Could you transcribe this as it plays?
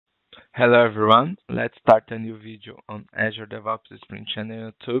Hello everyone, let's start a new video on Azure DevOps Sprint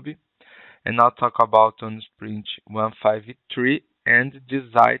channel YouTube, and I'll talk about on Sprint 153, and this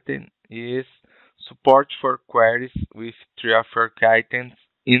item is support for queries with 3 or 4 items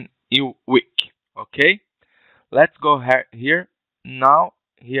in Wiki. Okay, let's go here. Now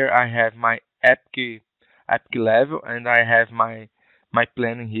here I have my APK level, and I have my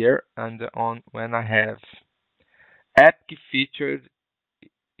plan here, and on when I have APK featured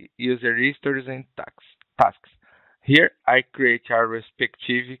user histories and tasks. Here I create a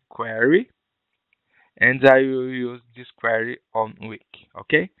respective query, and I will use this query on Wiki.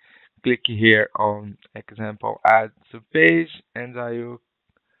 Okay, click here on example add to page, and I will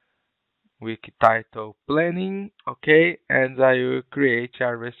Wiki title planning. Okay, and I will create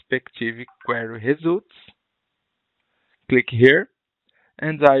a respective query results. Click here,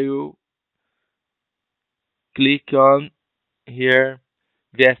 and I will click on here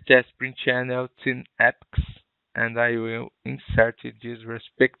VSTS print channel 10 epics, and I will insert these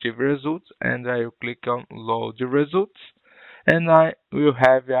respective results, and I will click on load the results, and I will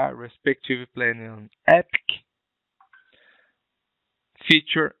have a respective planning on epic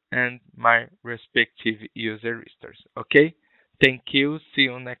feature and my respective user registers. Okay, thank you, see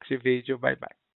you next video, bye bye.